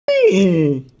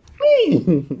Me!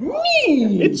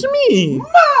 Me! It's me!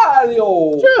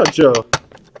 Mario! Jojo!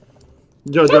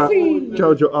 Chelsea!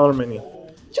 Jojo Armani.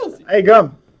 Chelsea. Hey,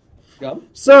 Gum. Gum?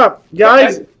 Sup,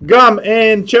 guys? Gum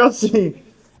and Chelsea.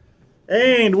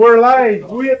 And we're live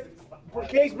with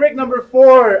case break number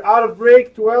 4 out of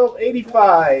break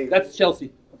 1285. That's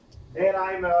Chelsea. And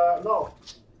I'm, no.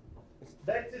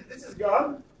 This is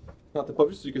Gum. Not the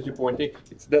publisher because you're pointing.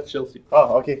 That's Chelsea.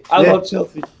 Oh, okay. I love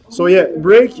Chelsea. So yeah,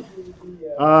 break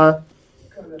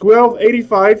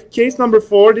 1285, case number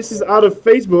 4. This is out of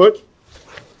Facebook.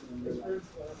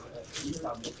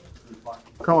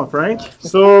 Come on, Frank.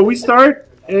 So we start.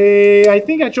 I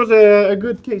think I chose a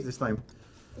good case this time.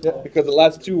 Yeah, because the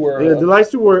last two were... The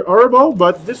last two were horrible,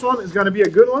 but this one is going to be a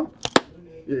good one.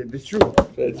 Yeah, it's true.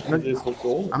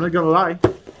 I'm not going to lie.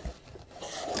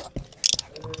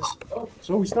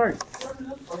 So we start.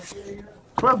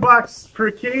 12 bucks per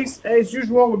case. As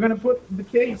usual, we're going to put the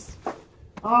case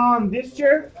on this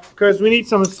chair because we need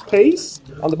some space.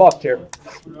 On the boss chair.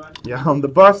 Yeah, on the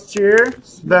boss chair.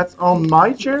 So that's on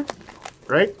my chair,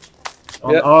 right?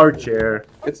 On Yeah. our chair.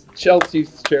 It's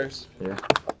Chelsea's chairs. Yeah.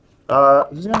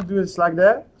 I'm just going to do this like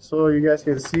that so you guys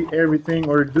can see everything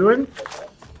we're doing.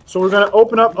 So we're going to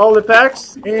open up all the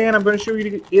packs and I'm going to show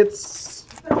you it's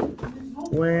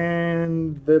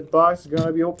when the box is going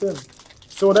to be open.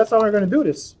 So that's how we're going to do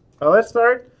this. Let's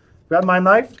start. Got my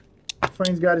knife.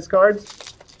 Frank's got his cards.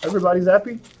 Everybody's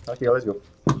happy? Okay, let's go.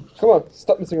 Come on,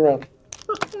 stop messing around.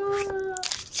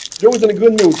 Joey's in a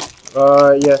good mood.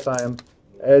 Yes, I am.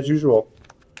 As usual.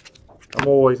 I'm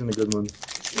always in a good mood.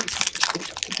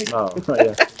 No,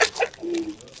 yeah.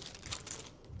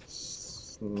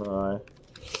 No.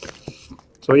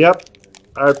 So, yep.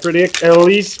 I predict at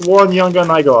least one Young Gun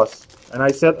Igos. And I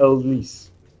said at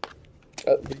least.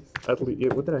 At least. At least.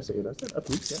 Yeah, what did I say? I said at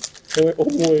least, yeah. Oh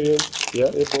boy, Yeah?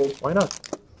 boy. Why not?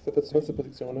 C'est pas cette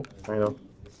position là. I know.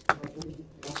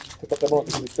 C'est pas tellement en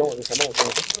position récemment.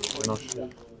 Why not?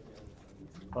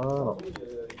 Oh.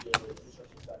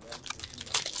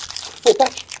 Oh,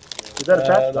 patch! Is that a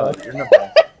patch? No. You're not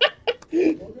bad.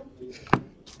 Je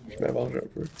m'avance un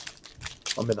peu.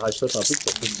 Oh, mais hype ça un peu que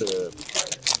ça puisse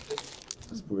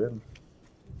se pourrir.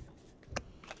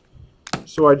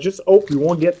 So I just hope we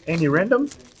won't get any random.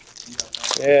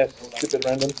 Yeah, stupid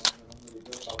randoms.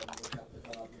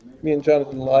 Me and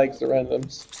Jonathan likes the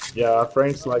randoms. Yeah,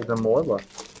 Frank's like them more, but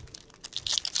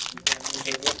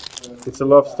it's a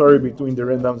love story between the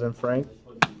randoms and Frank.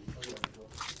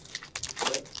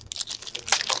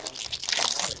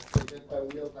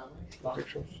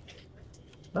 Pictures.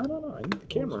 No, I need the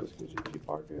camera.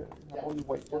 Only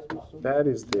white pictures. That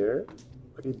is there.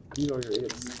 Okay, these are your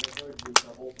hits.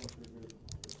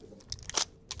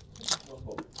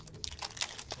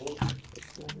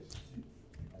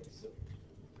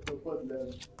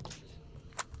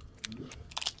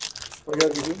 Oh, guys,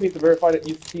 we just need to verify that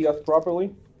you see us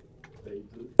properly.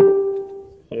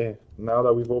 Yeah, now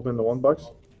that we've opened the one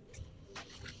box.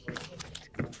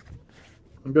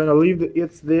 I'm gonna leave the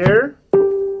hits there.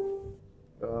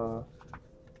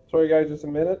 Sorry guys, just a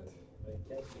minute.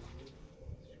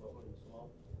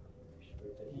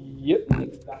 Yep.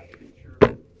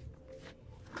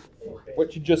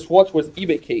 What you just watched was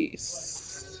eBay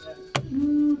case.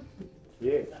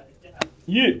 Yeah.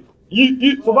 Yeah.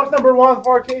 So box number 1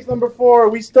 for case number 4,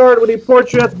 we start with a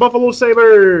portrait Buffalo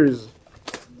Sabres.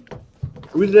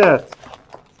 Who's that?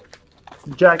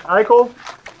 Jack Eichel.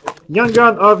 Young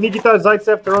Gun of Nikita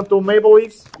Zaitsev, Toronto Maple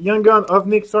Leafs. Young Gun of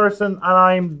Nick Sorensen,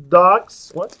 Anaheim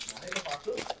Ducks. What?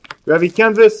 We have a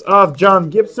canvas of John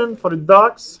Gibson for the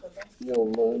Ducks.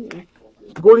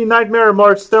 Goalie Nightmare,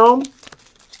 Mark Stone.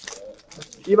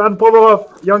 Ivan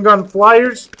Polarov, Young Gun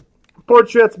Flyers.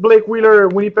 Portraits, Blake Wheeler,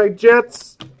 Winnipeg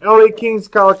Jets. LA Kings,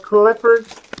 Kyle Clifford.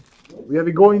 We have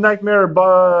a Goalie Nightmare,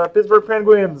 Pittsburgh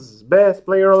Penguins. Best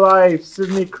player alive,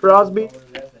 Sidney Crosby.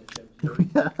 We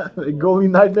have a Goalie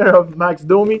Nightmare of Max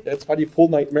Domi. That's how you pull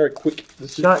Nightmare quick.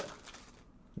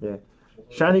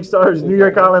 Shining Stars, New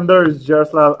York Islanders,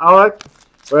 Jaroslav Alak.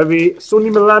 We have a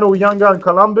Sonny Milano, Young Gun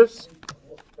Columbus.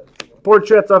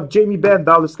 Portraits of Jamie Benn,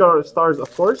 Dallas Stars,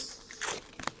 of course.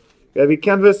 We have a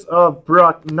canvas of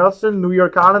Brock Nelson, New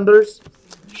York Islanders.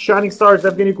 Shining Stars,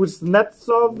 Evgeny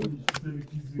Kuznetsov.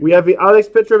 We have the Alex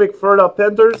Petrovic, Florida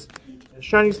Panthers.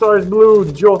 Shining Stars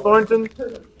Blue, Joe Thornton.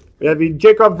 We have the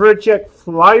Jacob Voracek,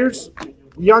 Flyers.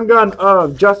 Young Gun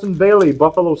of Justin Bailey,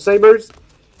 Buffalo Sabres.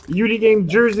 UD Game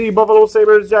Jersey, Buffalo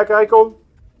Sabres, Jack Eichel.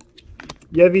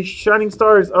 You have the Shining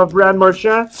Stars of Brad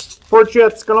Marchand.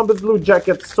 Portraits, Columbus Blue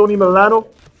Jackets, Sonny Milano.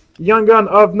 Young Gun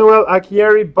of Noel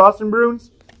Acciari, Boston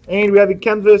Bruins. And we have a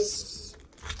canvas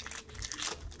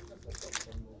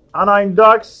Anaheim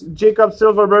Ducks, Jacob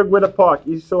Silverberg with a puck.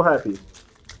 He's so happy.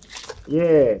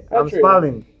 Yeah, I'm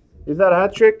smiling. Is that a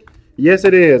hat trick? Yes,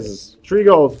 it is. 3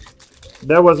 goals.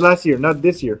 That was last year, not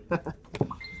this year.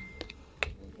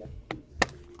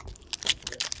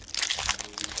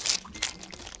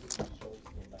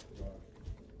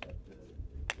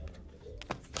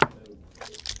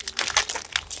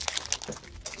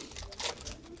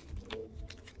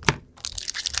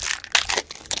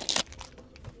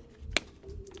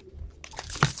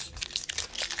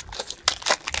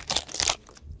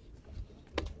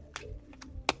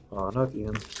 Oh, not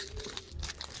Ian.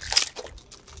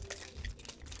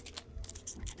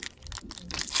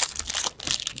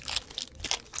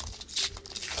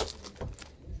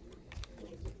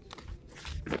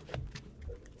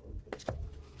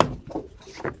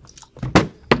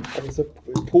 It's a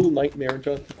pool nightmare,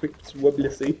 Jonathan Quick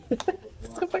Swibblessy.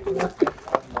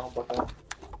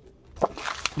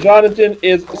 Jonathan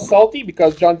is salty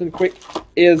because Jonathan Quick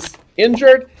is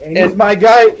injured. And he's my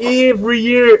guy every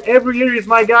year. Every year he's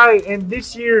my guy. And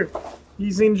this year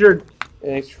he's injured.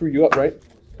 And he screwed you up, right?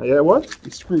 Yeah, what? He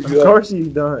screwed you Of up. course he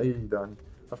done.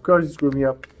 Of course he screwed me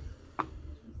up.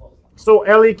 So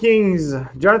LA Kings,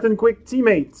 Jonathan Quick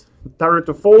teammate, Tara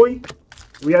Toffoli.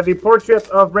 We have a portrait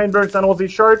of Brandon San Jose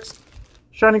Sharks.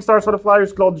 Shining Stars for the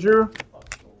Flyers, Claude Giroux.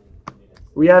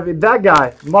 We have that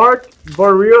guy, Mark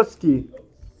Borowski.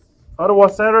 Ottawa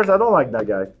Senators, I don't like that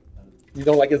guy. You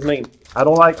don't like his name. I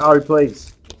don't like how he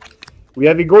plays. We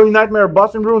have a Goalie Nightmare,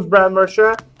 Boston Bruins, Brad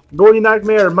Marchand. Goalie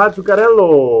Nightmare, Matt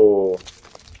Zuccarello.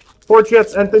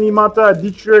 Portraits, Anthony Manta,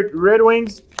 Detroit Red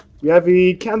Wings. We have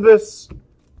a canvas,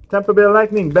 Tampa Bay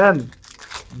Lightning, Ben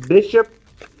Bishop.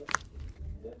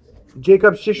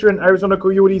 Jacob Shishrin, Arizona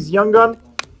Coyotes, Young Gun.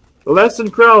 Lesson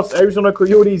Krause, Arizona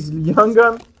Coyotes, Young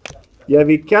Gun. You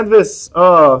have a canvas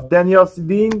of Daniel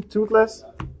Sedin, Toothless.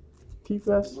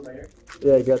 Teethless.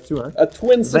 Yeah, you got 2, huh? A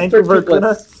twin sister Vancouver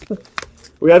Toothless. Canucks.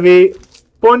 We have a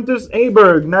Pontus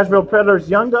Aberg, Nashville Predators,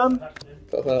 Young Gun.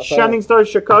 Shining Stars,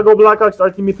 Chicago Blackhawks,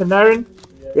 Artemi Panarin.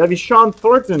 We have a Sean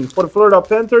Thornton for the Florida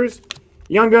Panthers.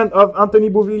 Young Gun of Anthony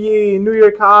Bouvillier, New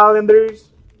York Islanders.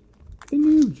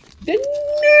 We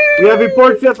have a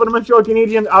portrait for the Montreal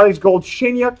Canadiens, Alex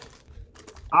Galchenyuk.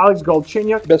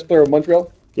 Best player of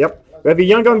Montreal. Yep. We have a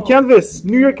Young Gun canvas,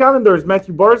 New York Islanders,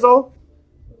 Matthew Barzal.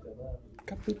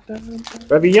 We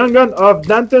have a Young Gun of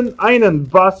Danton Heinen,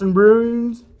 Boston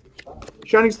Bruins.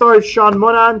 Shining Stars, Sean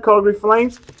Monahan, Calgary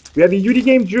Flames. We have a UD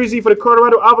Game jersey for the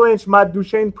Colorado Avalanche, Matt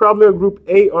Duchesne, probably a Group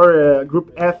A or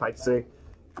Group F, I'd say.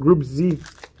 Group Z.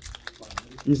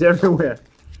 He's everywhere.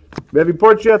 We have a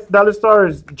portrait, Dallas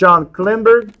Stars, John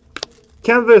Klenberg.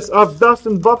 Canvas of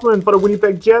Dustin Bufflin for the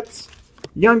Winnipeg Jets.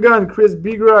 Young Gun, Chris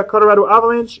Bigra, Colorado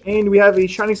Avalanche. And we have a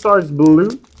Shining Stars Blue,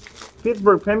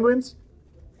 Pittsburgh Penguins.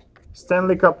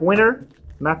 Stanley Cup winner,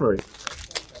 Matt Murray.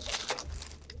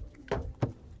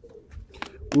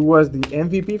 Who was the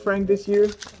MVP, Frank, this year?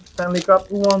 Stanley Cup.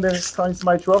 Who won the Conn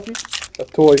Smythe Trophy? A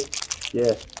toy.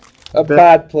 Yeah. A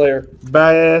bad player.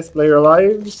 Best player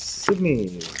alive,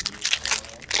 Sydney.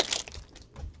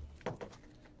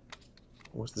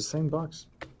 Was the same box.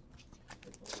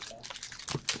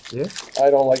 Yeah? I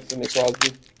don't like Sidney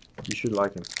Crosby. You should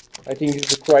like him. I think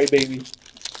he's a crybaby.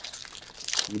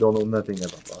 You don't know nothing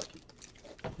about hockey.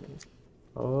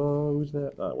 Oh, who's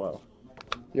that? Oh, wow.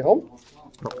 You home?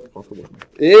 No, also wasn't.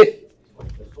 Eh.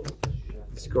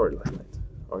 He scored last night.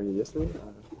 Oh, yeah, yesterday?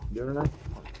 The other night?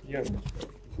 Yeah.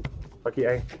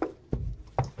 Okay,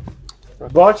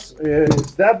 box,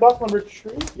 is that box number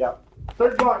 3? Yeah.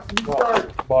 Third box, you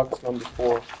start. Box number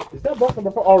 4. Is that box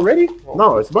number 4 already? Oh.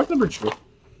 No, it's box number 3.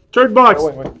 Third box. Oh,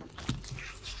 wait.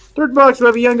 Third box, we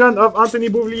have a Young Gun of Anthony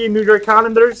Bouvillier, New York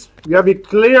Islanders. We have a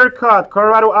clear cut,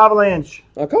 Colorado Avalanche.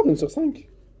 Calvin, so 5.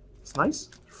 It's nice.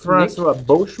 Francois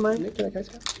Beauchemin. Nick,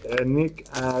 Nick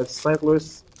at St.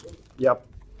 Louis. Yep.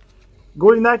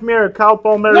 Goalie Nightmare, Kyle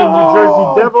Palmer, No! New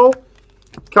Jersey Devil.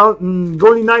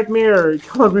 Goalie Nightmare,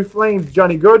 Calgary Flames,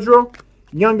 Johnny Gaudreau.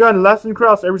 Young Gun, Lesson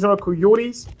Krause, Arizona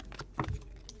Coyotes.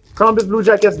 Columbus Blue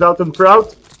Jackets, Dalton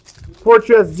Prout.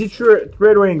 Portraits, Detroit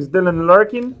Red Wings, Dylan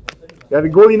Larkin. You have a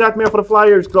Goalie Nightmare for the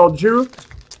Flyers, Claude Giroux.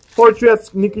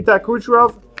 Portraits, Nikita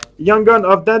Kucherov. Young Gun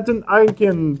of Danton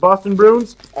Heineken, Boston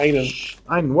Bruins.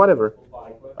 Einen, whatever.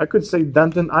 I could say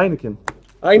Danton Heineken.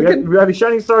 Heineken? We have a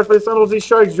Shining Stars for the San Jose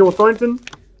Sharks, Joe Thornton.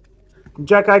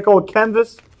 Jack Eichel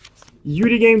canvas.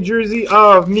 UD Game jersey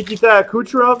of Nikita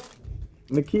Kucherov.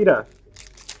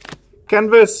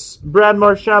 Canvas, Brad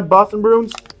Marchand, Boston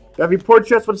Bruins. We have a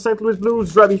portrait for the St. Louis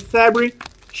Blues, Robbie Fabry.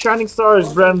 Shining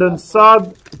Stars, Brandon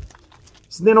Saad.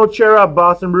 Zdeno Chara,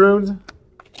 Boston Bruins.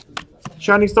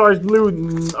 Shining Stars Blue,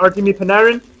 Artemi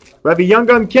Panarin. We have a Young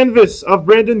Gun canvas of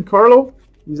Brandon Carlo.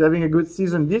 He's having a good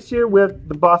season this year with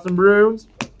the Boston Bruins.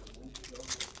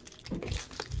 We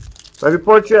have a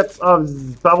portrait of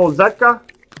Pavel Zatka.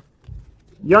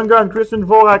 Young Gun Christian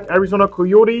Volak, Arizona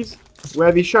Coyotes. We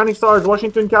have the Shining Stars,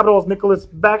 Washington Capitals, Nicholas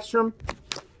Backstrom.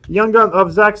 Young Gun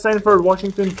of Zach Sanford,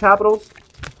 Washington Capitals.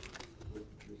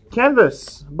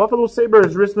 Canvas, Buffalo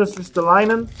Sabres, Rasmus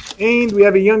Ristolainen. And we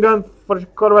have a Young Gun for the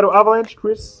Colorado Avalanche,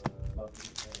 Chris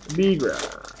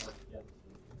Bigra.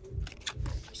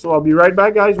 So I'll be right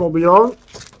back, guys. Won't be long.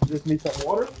 Just need some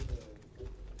water.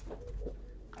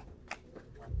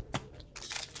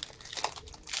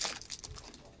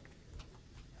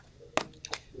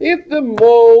 It's the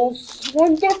most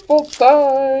wonderful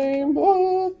time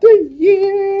of the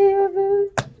year.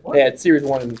 What? Yeah, it's Series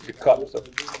 1 in the Cup, so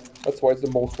that's why it's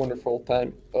the most wonderful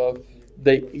time of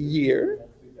the year.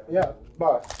 Yeah,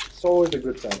 but it's always a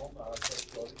good time.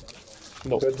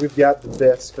 No. Because we've got the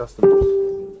best customers.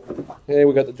 Hey,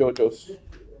 we got the JoJo's.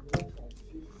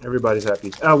 Everybody's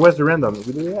happy. Where's the random?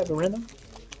 Do we have a random?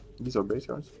 These are base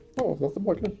cards. Oh, that's the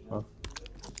board. Oh.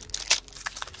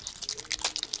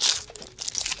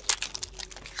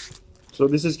 So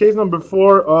this is case number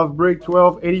 4 of break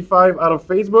 1285 out of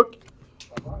Facebook.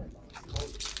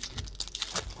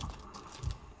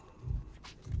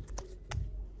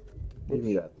 Give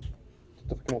me that.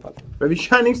 Baby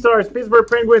Shining Stars, Pittsburgh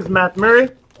Penguins, Matt Murray.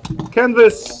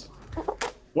 Canvas,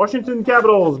 Washington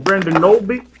Capitals, Brendan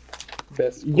Nolby.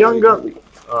 Best Young Gun,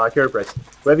 Carey Price.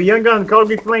 Baby Young Gun,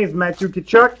 Calgary Flames, Matthew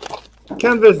Tkachuk.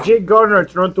 Canvas, Jake Gardner,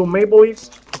 Toronto Maple Leafs.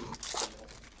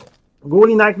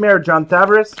 Goalie Nightmare, John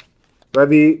Tavares.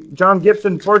 Baby John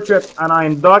Gibson, Portrait,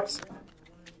 Anaheim Ducks.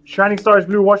 Shining Stars,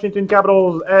 Blue, Washington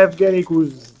Capitals, Evgeny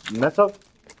Kuznetsov.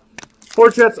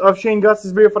 Portraits of Shane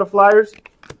Gostisbehere for the Flyers.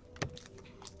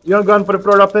 Young Gun for the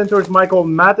Florida Panthers, Michael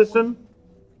Matheson.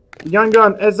 Young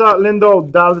Gun, Eza Lindo,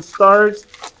 Dallas Stars.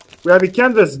 We have a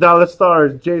Canvas, Dallas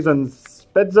Stars, Jason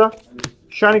Spezza.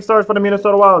 Shining Stars for the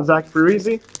Minnesota Wild, Zach Parise.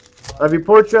 We have a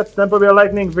Portraits, Tampa Bay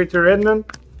Lightning, Victor Edmond.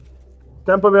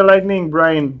 Tampa Bay Lightning,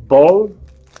 Brian Ball.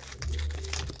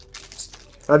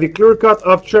 We have a clear cut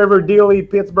of Trevor Daley,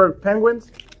 Pittsburgh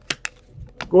Penguins.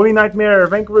 Goalie Nightmare,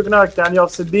 Vancouver Canucks, Daniel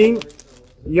Sedin.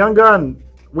 Young Gun,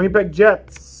 Winnipeg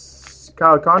Jets,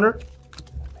 Kyle Connor.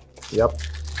 Yep.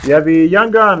 You have a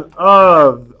Young Gun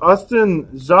of Austin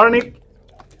Zarnik,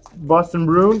 Boston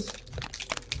Bruins.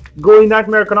 Goalie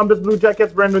Nightmare, Columbus Blue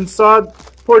Jackets, Brandon Saad.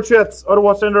 Portraits,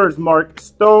 Ottawa Senators, Mark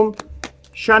Stone.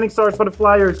 Shining Stars for the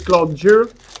Flyers, Claude Giroux.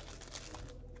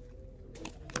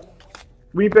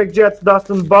 Winnipeg Jets,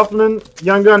 Dustin Bufflin.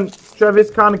 Young Gun, Travis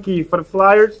Konecny for the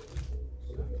Flyers.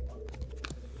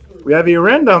 We have a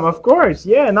random, of course.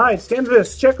 Yeah, nice.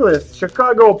 Canvas, checklist.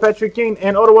 Chicago, Patrick Kane,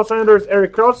 and Ottawa Senators,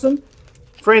 Eric Carlson.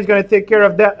 Frank's going to take care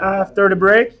of that after the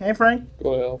break. Hey, Frank?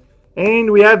 Go ahead.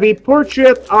 And we have a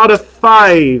portrait out of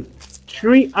 5.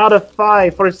 3 out of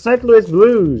 5 for St. Louis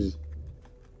Blues.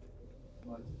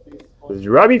 It's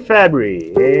Robbie Fabry.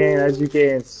 And as you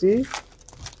can see,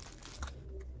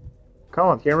 come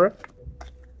on, camera.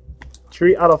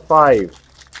 3 out of 5.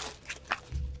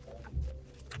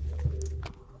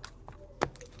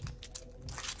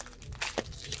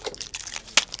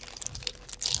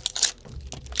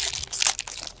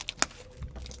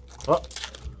 Oh.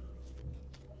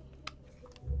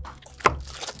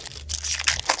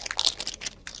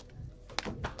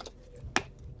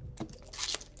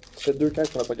 C'est 2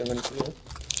 cartes qu'on n'a pas gagné ici.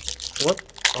 What?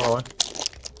 Oh, ouais.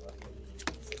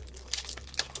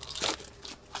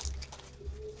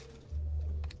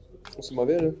 C'est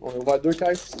mauvais, là. On a ouvert 2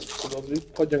 caisses aujourd'hui.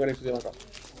 Pas de jungle inclusé encore.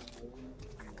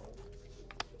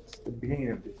 It's the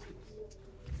beginning of this.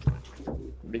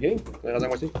 Beginning? On est rendu à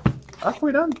moitié.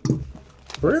 Halfway done.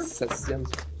 For real? C'est 7e.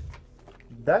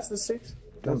 That's the 6.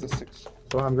 That's the 6.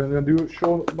 So I'm gonna do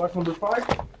show box number 5.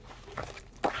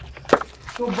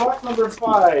 So box number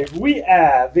 5, we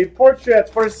have a portrait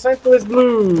for St. Louis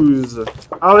Blues,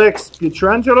 Alex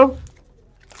Pietrangelo.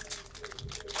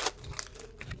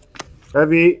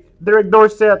 Have a Derek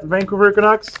Dorsett, Vancouver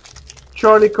Canucks.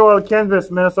 Charlie Coyle,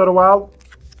 Canvas, Minnesota Wild.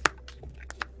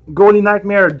 Goalie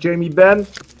Nightmare, Jamie Benn.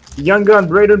 Young Gun,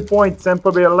 Braden Point,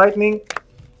 Tampa Bay Lightning.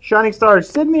 Shining Stars,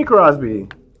 Sidney Crosby.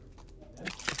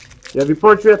 You have a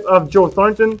portrait of Joe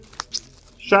Thornton.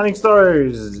 Shining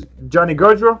Stars, Johnny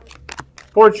Gaudreau.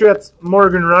 Portraits,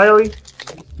 Morgan Riley.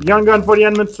 Young Gun for the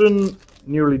Edmonton,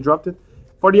 nearly dropped it.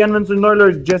 For the Edmonton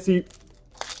Oilers, Jesse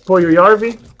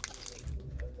Poyarvi.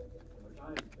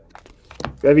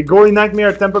 We have a Goalie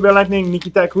Nightmare, Tampa Bay Lightning,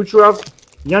 Nikita Kucherov.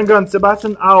 Young Gun,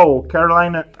 Sebastian Aho,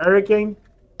 Carolina Hurricane.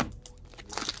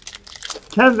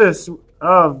 Canvas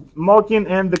of Malkin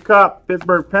and the Cup,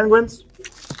 Pittsburgh Penguins.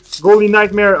 Goalie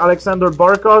Nightmare, Alexander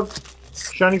Barkov.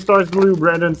 Shining Stars Blue,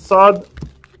 Brandon Saad.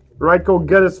 Raiko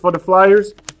Geddes for the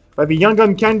Flyers. We have a Young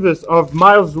Gun canvas of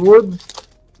Miles Wood,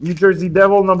 New Jersey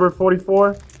Devil, number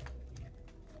 44.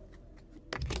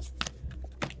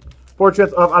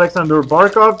 Portrait of Alexander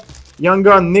Barkov. Young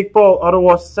Gun Nick Paul,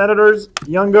 Ottawa Senators.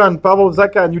 Young Gun Pavel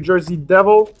Zacha, New Jersey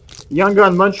Devil. Young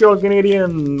Gun Montreal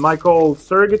Canadian, Michael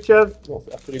Sergachev. Well,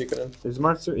 absolutely correct. Is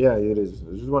Marcel? Yeah, it is.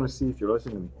 I just want to see if you're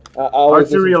listening to me.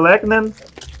 Arturi Leknen.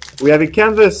 We have a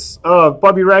canvas of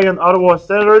Bobby Ryan, Ottawa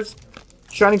Senators.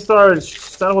 Shining Stars,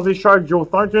 San Jose Sharks, Joe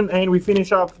Thornton. And we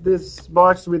finish off this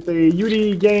box with a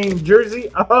UD game jersey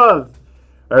of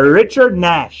Richard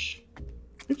Nash.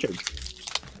 Richard.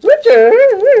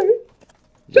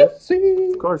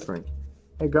 Chelsea. Of course, Frank.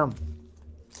 Hey, gum.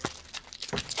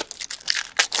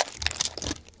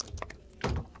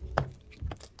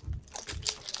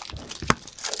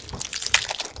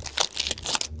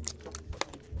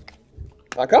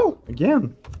 Encore?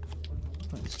 Again.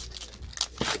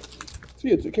 Tu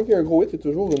sais, quand il y a un gros hit, il y a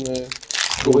toujours une.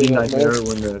 Goalie Nightmare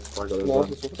when the Sparkle is Non, on.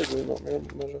 c'est surtout la Goalie Nightmare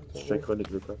majoritairement. Check chronique,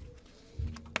 le quoi.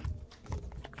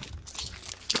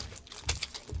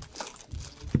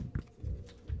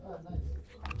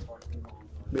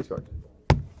 Base card.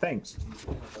 Thanks.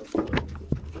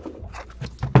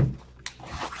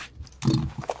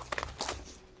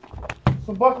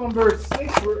 So box number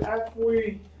 6, we're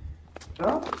halfway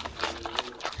done.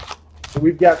 So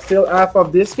we've got still half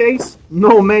of this case.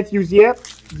 No Matthews yet.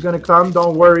 He's gonna come,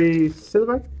 don't worry,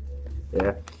 Silver.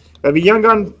 Yeah. We have a Young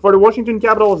Gun for the Washington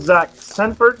Capitals, Zach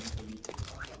Sanford.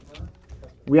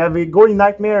 We have a Goalie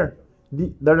Nightmare,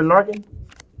 Darren Larkin.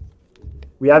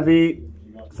 We have a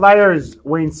Flyers,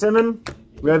 Wayne Simon.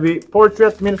 We have a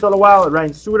Portrait, Minnesota Wild,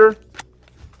 Ryan Suter.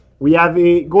 We have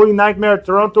a Goalie Nightmare,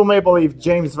 Toronto Maple Leaf,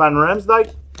 James Van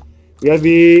Ramsdyke. We have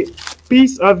a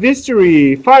Piece of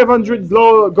History, 500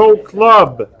 Goal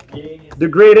Club, the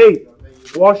Grade 8,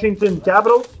 Washington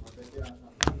Capitals.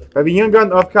 We have a Young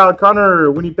Gun of Kyle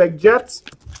Connor, Winnipeg Jets.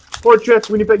 Portraits,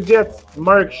 Winnipeg Jets,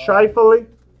 Mark Scheifele.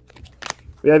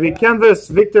 We have a Canvas,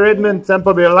 Victor Edmond,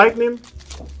 Tampa Bay Lightning.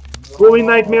 Goalie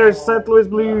Nightmare, St. Louis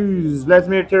Blues,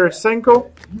 Vladimir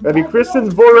Tarasenko. We have a Christian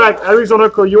Vorak, Arizona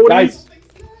Coyotes.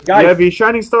 We have a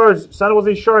Shining Stars, San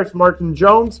Jose Sharks, Martin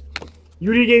Jones.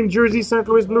 UD Game Jersey, St.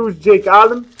 Louis Blues, Jake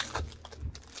Allen.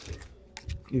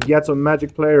 You've got some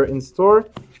Magic player in store.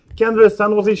 Canvas,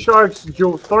 San Jose Sharks,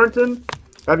 Joe Thornton.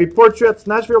 We have a Portraits,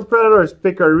 Nashville Predators,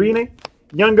 Picarine.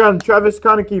 Young Gun, Travis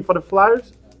Konecny for the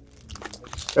Flyers.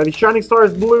 We have a Shining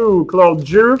Stars Blue, Claude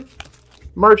Giroux.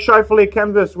 Mark Scheifele,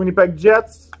 Canvas, Winnipeg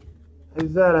Jets.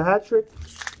 Is that a hat trick?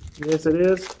 Yes, it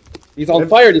is. He's on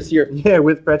fire this year. Yeah,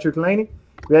 with Patrick Laney.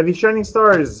 We have the Shining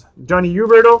Stars, Johnny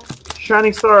Huberto.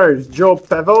 Shining Stars, Joe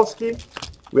Pavelski.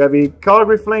 We have the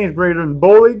Calgary Flames, Braden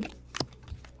Bolig.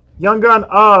 Young Gun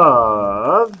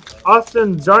of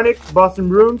Austin Zarnik, Boston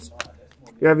Bruins.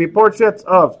 We have the portraits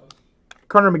of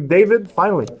Connor McDavid,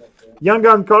 finally. Young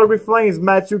Gun, Calgary Flames,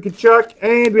 Matthew Tkachuk.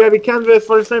 And we have a canvas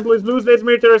for the St. Louis Blues,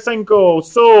 Vladimir Tarasenko.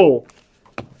 So,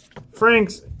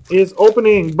 Franks is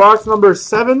opening box number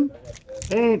 7.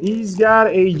 And he's got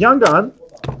a Young Gun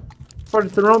for the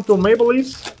Toronto Maple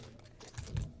Leafs.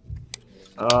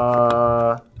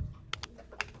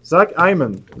 Zach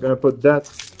Hyman. I'm going to put that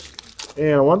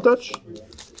in one touch.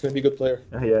 He's going to be a good player.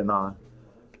 Yeah, nah.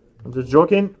 I'm just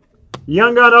joking.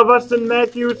 Young Gun of Austin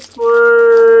Matthews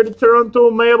for the Toronto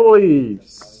Maple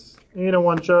Leafs. In a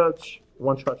one touch.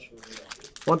 One touch.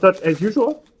 One touch as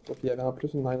usual. Il y avait en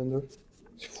plus une Highlander.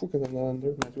 C'est fou qu'il y ait une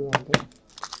Highlander.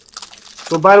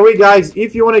 So by the way, guys,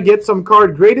 if you want to get some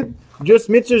card graded, just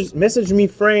message me,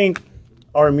 Frank,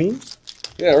 or me.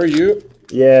 Yeah, or you.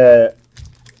 Yeah.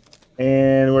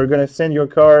 And we're going to send your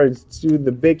cards to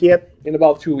the Big Hit. In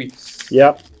about 2 weeks.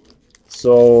 Yeah.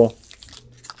 So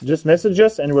just message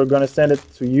us and we're going to send it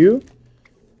to you.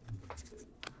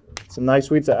 It's a nice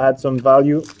way to add some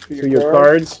value to your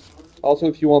cards. Also,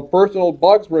 if you want personal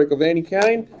box break of any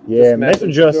kind, yeah,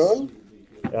 message us. Joe.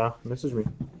 Yeah, message me.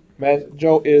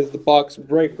 Joe is the box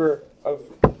breaker of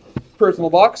personal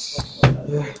box.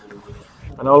 Yeah.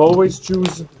 And I'll always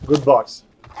choose good box.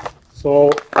 So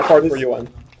apart for you one.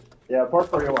 Yeah, apart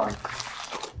for you one.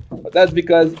 But that's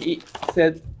because he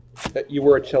said that you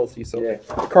were at Chelsea, so yeah.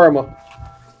 Karma.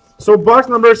 So box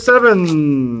number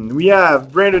 7, we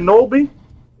have Brandon Olby,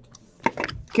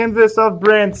 canvas of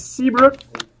Brent Seabrook,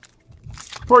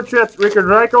 portrait Rickard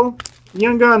Reichel,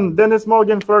 Young Gun Dennis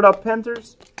Morgan, Florida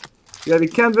Panthers. We have a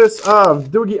canvas of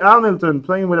Dougie Hamilton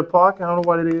playing with a puck. I don't know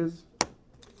what it is.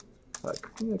 Like,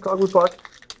 yeah, Calgary puck.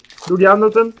 Dougie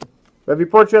Hamilton. We have a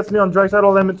portrait Leon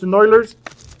Draisaitl, Edmonton Oilers.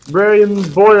 Brian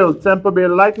Boyle, Tampa Bay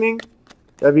Lightning.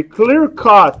 We have a clear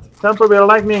cut Tampa Bay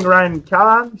Lightning Ryan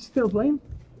Callahan. He's still playing.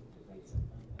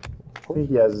 I think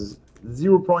he has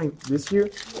 0 points this year.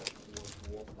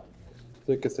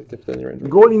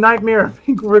 Goalie Nightmare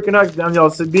Vancouver Canucks Daniel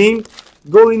Sedin.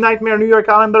 Goalie Nightmare New York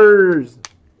Islanders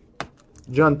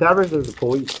John Tavares. There's the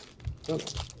police.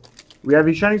 We have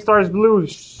a Shining Stars Blue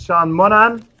Sean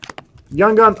Monahan.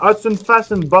 Young Gun Hudson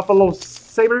Fasten Buffalo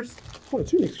Sabres. Oh,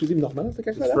 as-tu une exclusive normale, c'est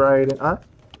quelque chose? That's right. Huh?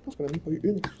 Je pense qu'on a même pas eu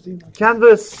une exclusive.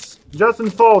 Canvas Justin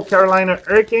Fall Carolina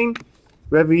Hurricane.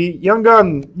 We have a Young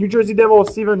Gun New Jersey Devil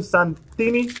Steven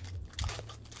Santini.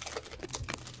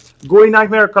 Goalie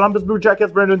Nightmare Columbus Blue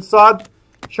Jackets Brendan Saad.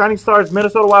 Shining Stars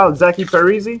Minnesota Wild Zaki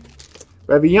Parisi.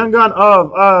 We have a Young Gun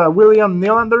of William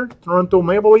Nylander Toronto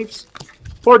Maple Leafs.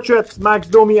 Portraits Max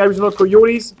Domi Arizona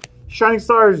Coyotes. Shining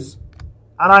Stars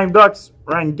Anaheim Ducks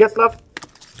Ryan Getzlaff.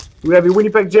 We have a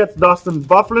Winnipeg Jets Dustin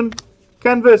Byfuglien.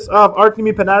 Canvas of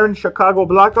Artemi Panarin Chicago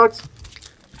Blackhawks.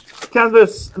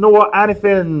 Canvas Noah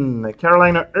Hanifin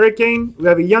Carolina Hurricane. We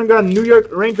have a Young Gun New York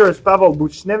Rangers Pavel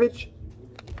Buchnevich.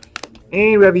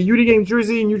 And we have a UD Game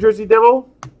jersey New Jersey Devil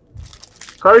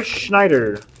Karl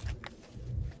Schneider.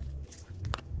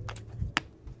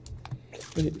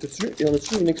 On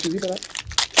a-tu une exclusive à là?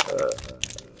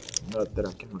 Not that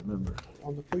I can remember.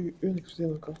 On n'a pas eu une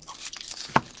exclusive encore.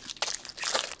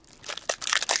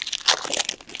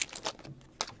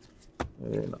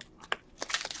 No.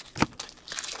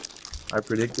 I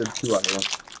predicted 2 out of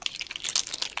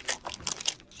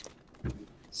 1.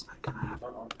 It's not gonna happen.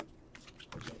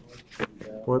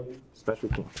 What? Special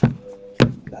team.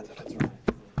 That's right.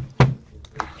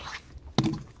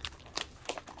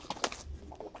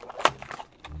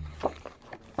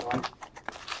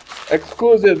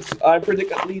 Exclusives. I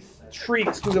predict at least 3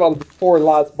 exclusive out of the 4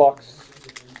 last box.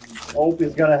 Hope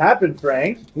it's gonna happen,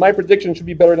 Frank. My prediction should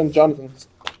be better than Jonathan's.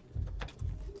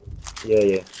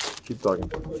 Yeah. Keep talking.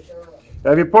 We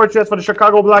have a portraits for the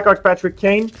Chicago Blackhawks, Patrick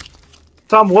Kane.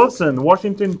 Tom Wilson,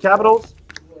 Washington Capitals.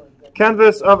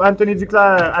 Canvas of Anthony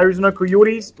Duclair, Arizona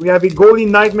Coyotes. We have a Goalie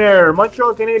Nightmare,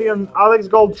 Montreal Canadian, Alex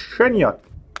Galchenyuk.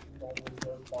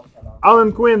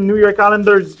 Alan Quinn, New York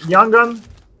Islanders, Young Gun.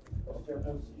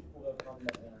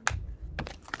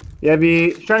 We have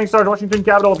a Shining Stars, Washington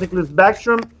Capitals, Nicholas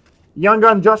Backstrom. Young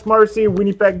Gun, Josh Morrissey,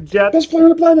 Winnipeg Jets. Best player on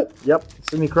the planet. Yep,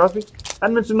 Sidney Crosby.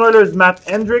 Edmonton Oilers, Matt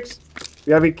Hendricks.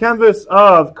 We have a canvas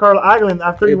of Carl Hagelin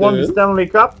after he won the Stanley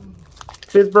Cup.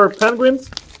 Pittsburgh Penguins.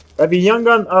 We have a Young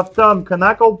Gun of Tom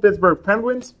Knackle, Pittsburgh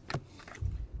Penguins.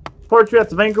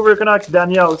 Portraits, Vancouver Canucks,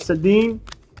 Daniel Sedin.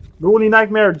 Goalie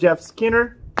Nightmare, Jeff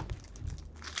Skinner.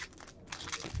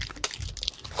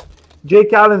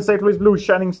 Jake Allen, St. Louis Blues,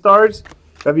 Shining Stars.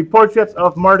 We have a portraits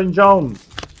of Martin Jones.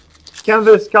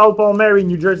 Canvas, Cal Palmieri,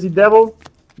 New Jersey Devil.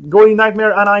 Goalie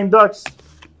Nightmare, Anaheim Ducks,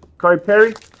 Corey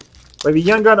Perry. We have a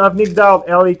Young Gun of Nick Dowd,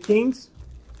 LA Kings.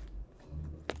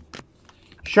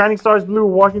 Shining Stars Blue,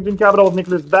 Washington Capitals,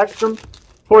 Nicholas Backstrom.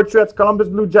 Portraits, Columbus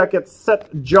Blue Jackets, Seth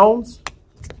Jones.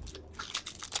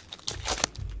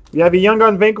 We have a Young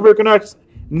Gun, Vancouver Canucks,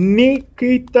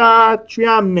 Nikita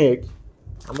Triamnik.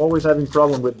 I'm always having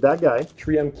problem with that guy.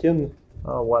 Triamkin.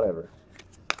 Oh, whatever.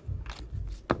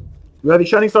 We have the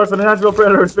Shining Stars for the Nashville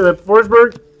Predators, Philip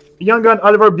Forsberg. Young Gun,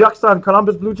 Oliver Bjorkstrand,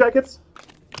 Columbus Blue Jackets.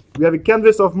 We have a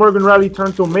canvas of Morgan Riley,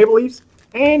 Toronto Maple Leafs.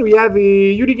 And we have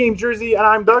a UD Game jersey,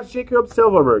 Anaheim Ducks, Jacob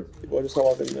Silverberg. Il va juste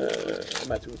avoir une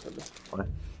Matthews, celle-là. Ouais.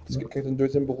 Parce que quand t'as une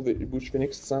deuxième bouche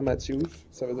Phoenix sans Matthews,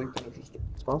 ça veut dire que t'en as juste 2.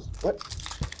 Tu penses? Ouais.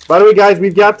 By the way, guys,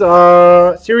 we've got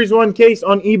Series 1 case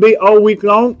on eBay all week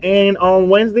long. And on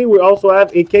Wednesday, we also have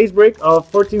a case break of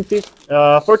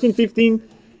 14-15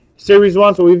 Series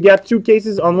 1. So we've got 2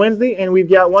 cases on Wednesday, and we've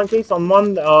got 1 case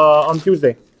on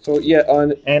Tuesday. So yeah,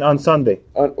 on Sunday.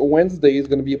 On Wednesday is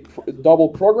going to be a double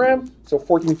program. So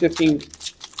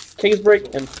 14-15 case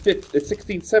break and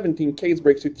 16-17 case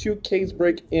break. So 2 case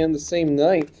break in the same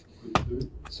night.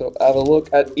 So have a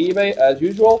look at eBay as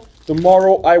usual.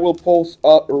 Tomorrow I will post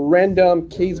a random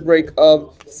case break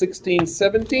of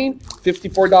 16-17,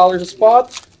 $54 a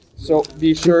spot. So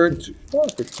be sure to. Oh,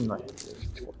 69.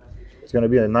 It's going to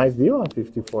be a nice deal on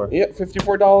 54. Yeah,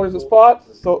 $54 a spot.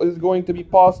 So it's going to be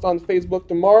posted on Facebook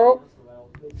tomorrow.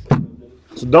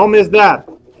 So don't miss that.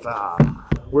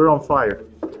 We're on fire.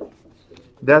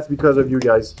 That's because of you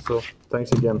guys. So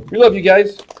thanks again. We love you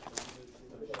guys.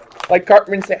 Like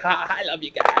Cartman say, I love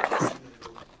you guys.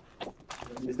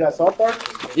 Is that South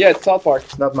Park? Yeah, it's South Park.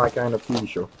 It's not my kind of TV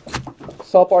show.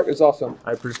 South Park is awesome.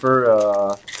 I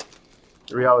prefer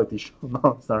reality show.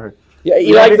 No, it's not her. Yeah,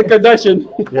 he likes the Kardashian.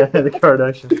 Yeah, the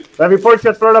Kardashian. Let me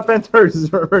portrait Florida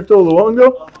Panthers, Roberto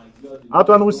Luongo.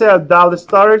 Antoine Roussel, Dallas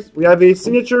Stars. We have a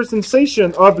signature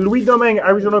sensation of Louis Domingue,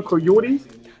 Arizona Coyotes.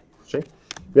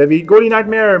 We have the Goalie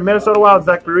Nightmare, Minnesota Wild,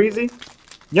 Zach Parise.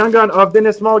 Young Gun of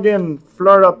Dennis Mulligan,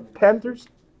 Florida Panthers.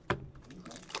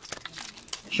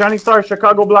 Shining Star,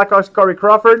 Chicago Blackhawks, Corey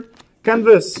Crawford.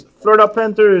 Canvas, Florida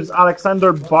Panthers,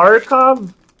 Alexander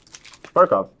Barkov.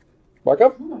 Barkov?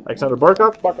 Alexander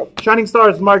Barkov. Barkov. Shining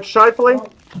Stars, Mark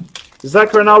Scheifele. Zach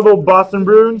Ronaldo, Boston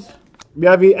Bruins. We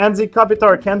have the Anzi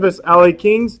Kopitar, Canvas, LA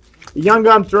Kings. Young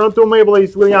Gun, Toronto Maple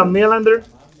Leafs, William Nylander.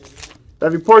 We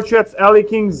have the Portraits, LA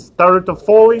Kings, Taruto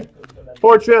Foley.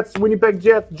 Portraits, Winnipeg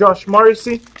Jets, Josh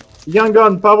Morrissey. Young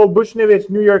Gun, Pavel Buchnevich,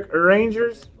 New York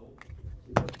Rangers.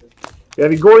 We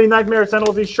have the Goalie Nightmare, San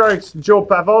Jose Sharks, Joe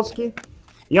Pavelski.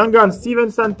 Young Gun,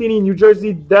 Steven Santini, New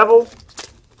Jersey Devil.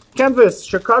 Canvas,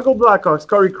 Chicago Blackhawks,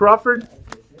 Corey Crawford.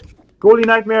 Goalie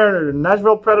Nightmare,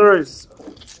 Nashville Predators,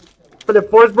 Philip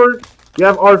Forsberg. We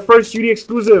have our first UD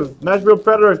exclusive, Nashville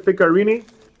Predators, Picarini.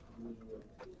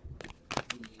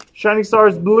 Shining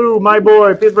Stars Blue, my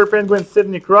boy, Pittsburgh Penguins,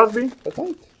 Sidney Crosby. That's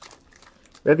right.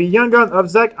 We have the Young Gun of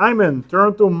Zach Hyman,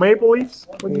 Toronto Maple Leafs.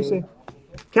 What do you say?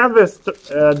 Canvas,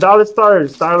 Dallas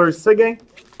Stars, Tyler Seguin.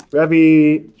 We have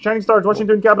the Shining Stars,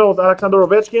 Washington Capitals, Alexander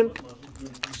Ovechkin.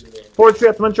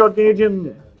 Portrait, Montreal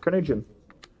Canadian,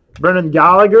 Brendan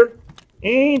Gallagher.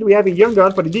 And we have a Young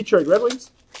Gun for the Detroit Red Wings,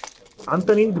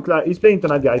 Anthony Duclair. He's playing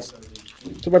tonight, guys.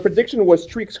 So my prediction was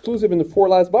 3 exclusive in the 4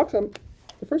 last box.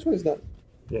 The first one is done.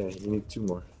 Yeah, you need 2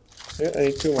 more. Yeah, I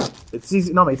need 2 more. It's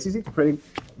easy. No, it's easy to predict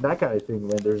that kind of thing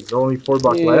when there's only 4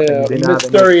 boxes left. And they not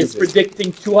have Mystery is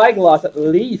predicting 2 eyeglass at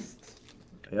least.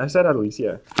 I said at least,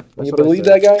 yeah. Can you believe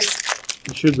that guy?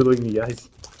 You should believe me, guys.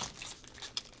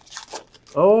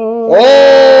 Oh!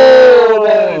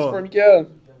 That is for Miguel.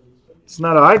 It's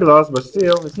not an eyeglass, but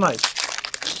still, it's nice.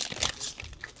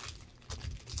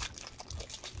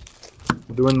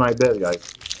 I'm doing my best,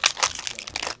 guys.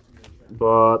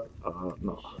 But,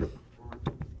 no.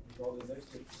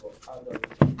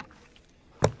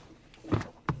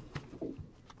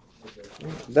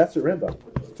 That's a random.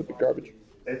 Stupid garbage.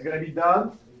 It's gonna be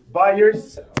done by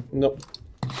yourself. No.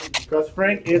 Because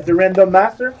Frank is the random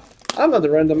master. I'm not the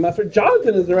random master.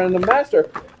 Jonathan is the random master.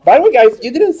 By the way, guys, you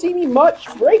didn't see me much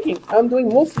breaking. I'm doing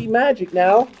mostly magic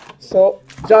now. So,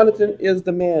 Jonathan is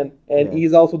the man. And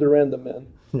he's also the random man.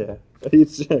 Yeah.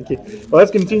 It's okay. Well,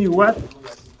 let's continue. What?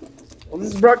 Well,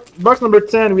 this is box number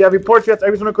 10. We have a Portrait,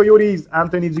 Arizona Coyotes,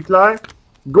 Anthony Duclair.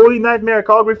 Goalie Nightmare,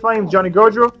 Calgary Flames, Johnny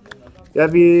Gaudreau. We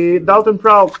have the Dalton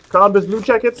Proud, Columbus Blue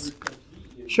Jackets.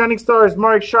 Shining Stars,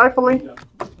 Mark Scheifele.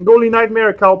 Goalie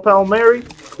Nightmare, Cal Palmieri.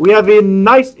 We have a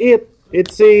nice hit.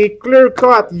 It's a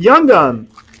clear-cut Young Gun.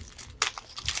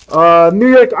 New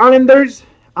York Islanders,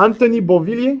 Anthony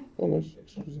Beauvillier. Oh, nice.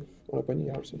 On a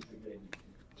hier aussi.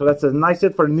 So that's a nice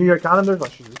hit for New York Islanders.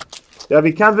 We have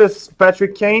a Canvas,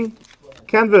 Patrick Kane.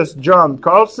 Canvas, John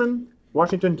Carlson,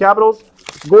 Washington Capitals.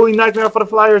 Goalie Nightmare for the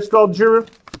Flyers, Claude Giroux.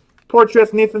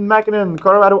 Portrait, Nathan McKinnon,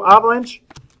 Colorado Avalanche.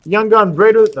 Young Gun,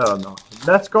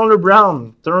 that's Connor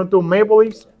Brown, Toronto Maple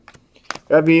Leafs.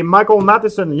 We have a Michael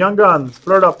Matheson, Young Gun,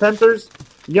 Florida Panthers.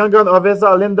 Young Gun of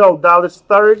Esa Lindell, Dallas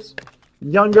Stars.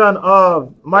 Young Gun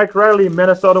of Mike Riley,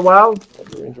 Minnesota Wild.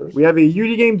 We have a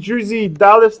UD Game jersey,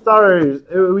 Dallas Stars.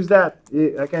 Who's that?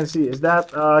 I can't see. Is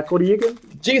that Cody Egan?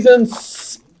 Jason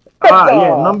Spezza.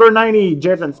 Yeah, number 90,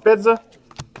 Jason Spezza.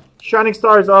 Shining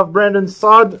Stars of Brandon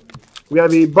Saad. We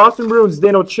have a Boston Bruins,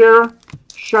 Dano Chera.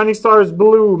 Shining Stars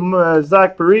Blue,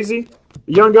 Zach Parise.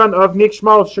 Young Gun of Nick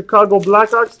Schmaltz, Chicago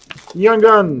Blackhawks. Young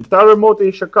Gun, Tyler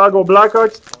Motte, Chicago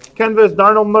Blackhawks. Canvas,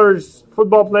 Darnell Nurse,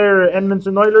 football player,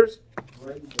 Edmonton Oilers.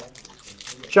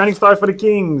 Shining Stars for the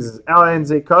Kings,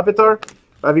 Alanze Kopitar.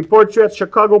 We have a Portrait,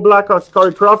 Chicago Blackhawks,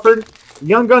 Corey Crawford.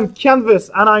 Young Gun Canvas,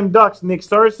 Anaheim Ducks, Nick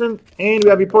Saracen. And we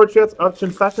have a Portrait of Chin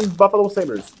Fashion, Buffalo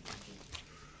Sabres.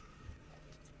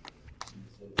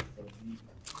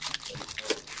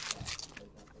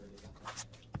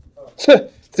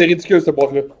 C'est ridicule ce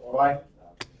boîte-là. Ouais.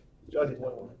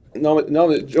 Non,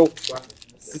 mais Joe,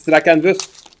 c'est la canvas.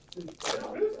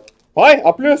 Ouais,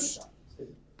 en plus.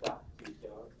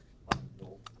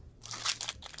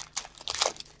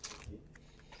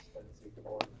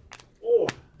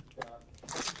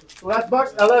 So that's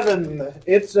box 11.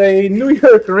 It's a New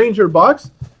York Ranger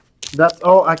box. That's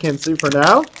all I can see for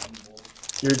now.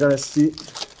 You're gonna see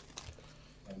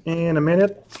in a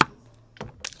minute.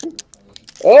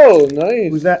 Oh, nice.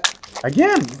 Who's that?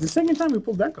 Again, it's the second time we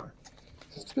pulled that card.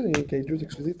 C'est stupide, il y a un cadeau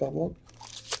exclusif par mois.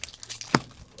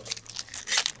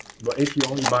 But if you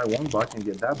only buy one box and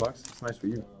get that box, it's nice for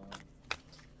you.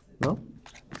 No?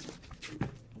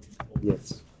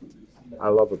 Yes. I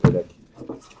love Upper Deck.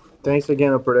 Thanks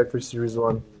again, Upper Deck, for Series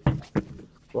 1.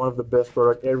 One of the best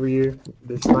products every year.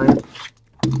 This time,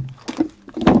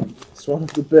 one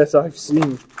of the best I've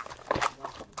seen.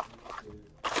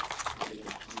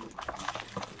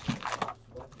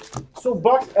 So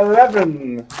box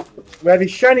 11, we have the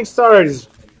Shining Stars.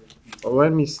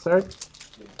 Let me start.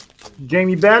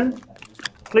 Jamie Benn,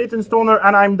 Clayton Stoner,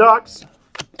 Anaheim Ducks.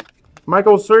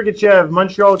 Michael Sergachev,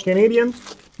 Montreal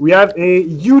Canadiens. We have a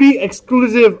UD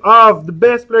exclusive of the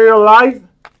best player alive.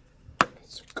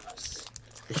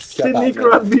 Sidney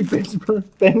Crosby, Pittsburgh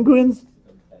Penguins.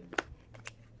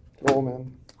 Oh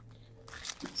man.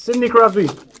 Sidney Crosby.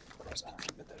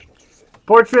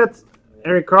 Portrait,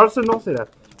 Eric Carlson, don't say that.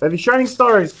 We have the Shining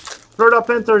Stars, Florida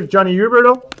Panthers, Johnny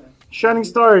Huberdeau. Shining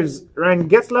Stars, Ryan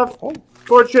Getzlaff.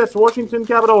 Portraits, Washington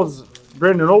Capitals,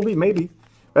 Brandon Oldby, maybe.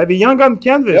 We have the Young Gun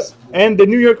Canvas, and the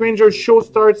New York Rangers show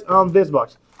starts on this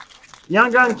box.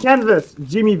 Young Gun Canvas,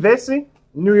 Jimmy Vesey,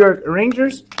 New York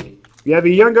Rangers. We have a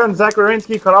Young Gun Zach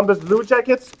Werenski, Columbus Blue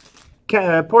Jackets.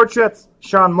 Portraits,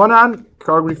 Sean Monahan,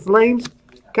 Calgary Flames.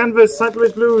 Canvas, St.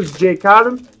 Louis Blues, Jake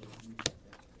Allen.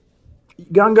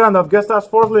 Young Gun of Gustav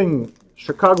Forsling,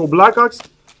 Chicago Blackhawks.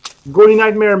 Goalie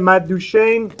Nightmare, Matt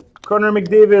Duchene. Connor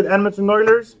McDavid, Edmonton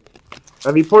Oilers. We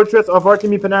have the portraits of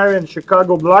Artemi Panarin,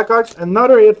 Chicago Blackhawks.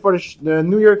 Another hit for the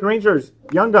New York Rangers,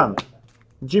 Young Gun,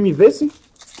 Jimmy Vesey.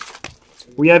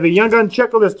 We have a Young Gun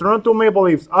checklist, Toronto Maple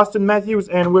Leafs, Austin Matthews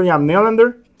and William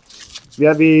Nylander. We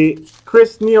have a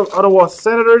Chris Neal, Ottawa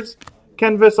Senators.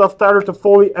 Canvas of Tyler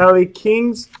Toffoli, LA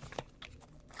Kings.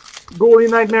 Goalie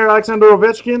Nightmare, Alexander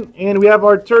Ovechkin. And we have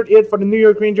our third hit for the New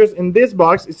York Rangers in this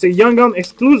box. It's a Young Gun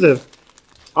exclusive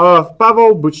of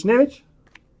Pavel Buchnevich.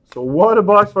 So what a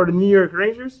box for the New York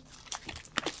Rangers.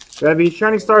 We have a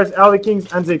Shining Stars, LA Kings,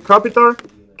 Anze Kopitar.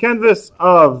 Canvas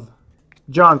of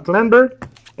John Kleinberg.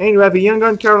 And we have a Young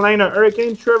Gun Carolina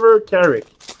Hurricane, Trevor Carrick.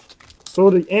 So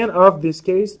the end of this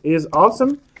case is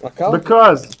awesome.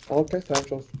 Because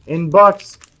in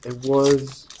box it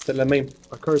was... C'était la même.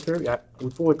 A card here? Yeah, we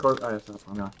pull a card. Ah, yes,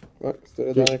 Ouais, c'était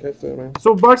la dernière case, c'était la même.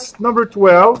 So box number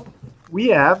 12, we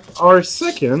have our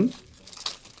second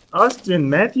Austin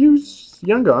Matthews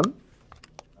Young Gun.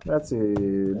 That's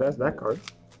that card.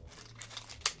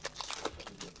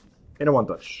 And a one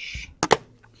touch.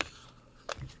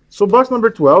 So box number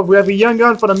 12, we have a Young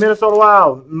Gun for the Minnesota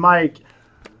Wild, Mike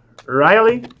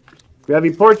Riley. We have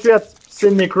a portrait,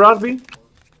 Sidney Crosby.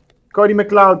 Cody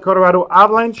McLeod, Colorado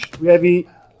Avalanche. We have a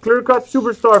clear-cut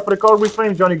superstar for the Calgary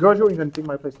Flames, Johnny Gaudreau. You're going to take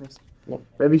my place next. No.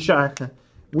 We have a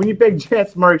Winnipeg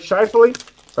Jets, Mark Scheifele.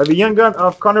 We have a Young Gun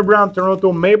of Connor Brown,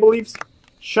 Toronto Maple Leafs.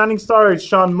 Shining Stars,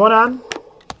 Sean Monahan.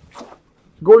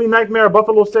 Goalie Nightmare,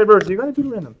 Buffalo Sabres. You're going to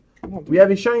do random. No. We have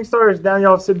a Shining Stars,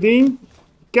 Daniel Sedin.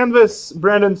 Canvas,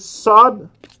 Brandon Saad.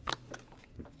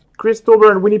 Chris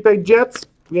Tober and Winnipeg Jets.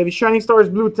 We have a Shining Stars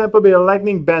Blue, Tampa Bay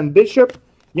Lightning, Ben Bishop.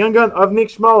 Young Gun of Nick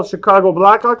Schmal, Chicago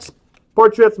Blackhawks.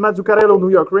 Portraits, Matt Zuccarello, New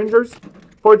York Rangers.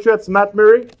 Portraits, Matt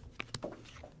Murray.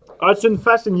 Hudson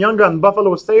Fashion, Young Gun,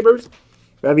 Buffalo Sabres.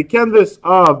 We have a canvas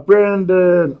of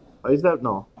Brandon... is that?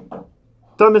 No.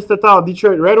 Thomas Tatar,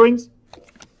 Detroit Red Wings.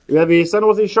 We have a San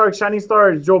Jose Sharks, Shining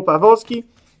Stars, Joe Pavelski.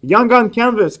 Young Gun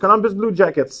canvas, Columbus Blue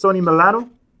Jackets, Sonny Milano.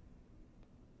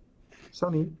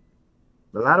 We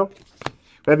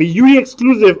have a UE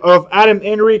exclusive of Adam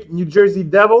Henrique, New Jersey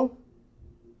Devil.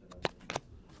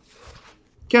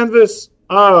 Canvas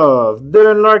of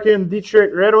Dylan Larkin,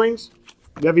 Detroit Red Wings.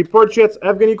 We have a portraits,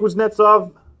 Evgeny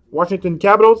Kuznetsov, Washington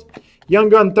Capitals. Young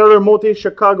Gun, Tyler Motte,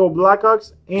 Chicago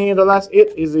Blackhawks. And the last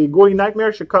hit is a Goalie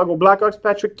Nightmare, Chicago Blackhawks,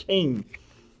 Patrick Kane.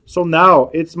 So now,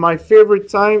 it's my favorite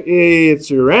time.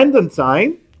 It's random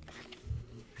time.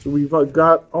 So we've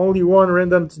got only one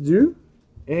random to do.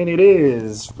 And it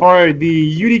is for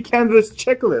the UD Canvas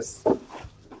checklist.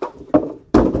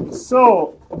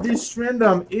 So, this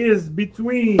random is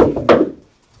between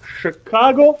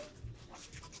Chicago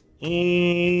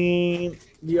and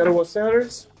the Ottawa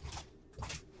Senators.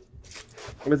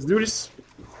 Let's do this.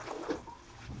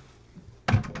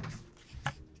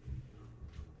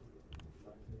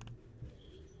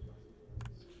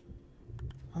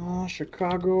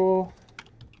 Chicago.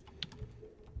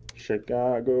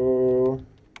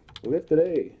 Live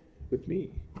today with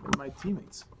me and my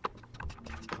teammates.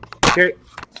 Okay,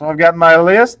 so I've got my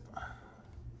list.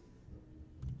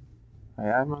 I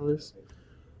have my list.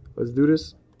 Let's do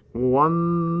this.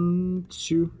 1,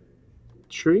 2,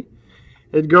 3.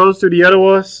 It goes to the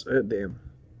Ottawa. Damn.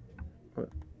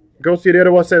 It goes to the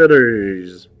Ottawa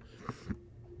Senators.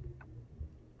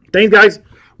 Thanks, guys.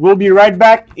 We'll be right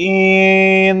back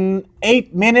in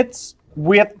 8 minutes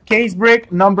with case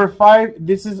break number 5.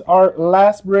 This is our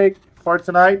last break for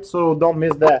tonight, so don't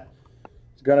miss that.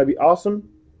 It's gonna be awesome.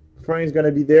 Frank's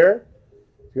gonna be there.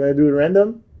 He's gonna do it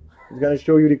random. He's gonna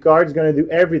show you the cards. He's gonna do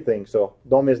everything, so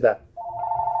don't miss that.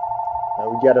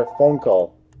 We got a phone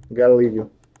call. We gotta leave you.